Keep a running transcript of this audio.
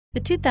The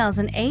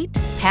 2008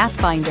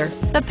 Pathfinder.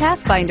 The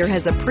Pathfinder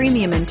has a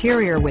premium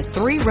interior with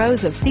 3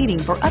 rows of seating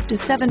for up to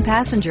 7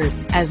 passengers,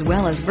 as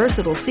well as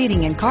versatile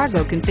seating and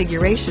cargo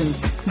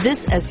configurations.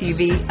 This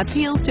SUV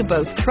appeals to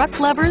both truck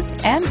lovers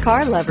and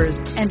car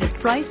lovers and is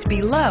priced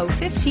below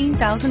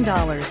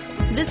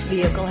 $15,000. This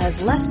vehicle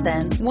has less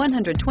than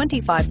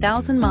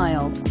 125,000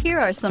 miles. Here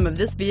are some of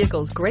this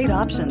vehicle's great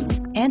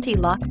options: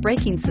 anti-lock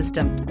braking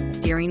system,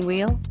 steering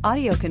wheel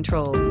audio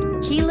controls,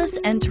 keyless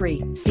entry,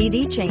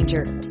 CD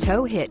changer,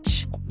 tow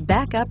hitch,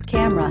 backup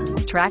camera,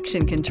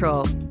 traction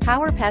control,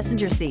 power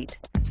passenger seat,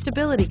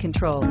 stability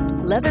control,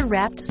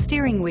 leather-wrapped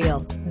steering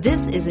wheel.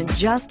 This isn't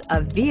just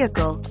a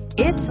vehicle,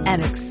 it's an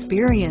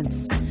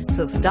experience.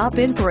 So stop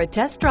in for a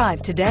test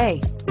drive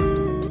today.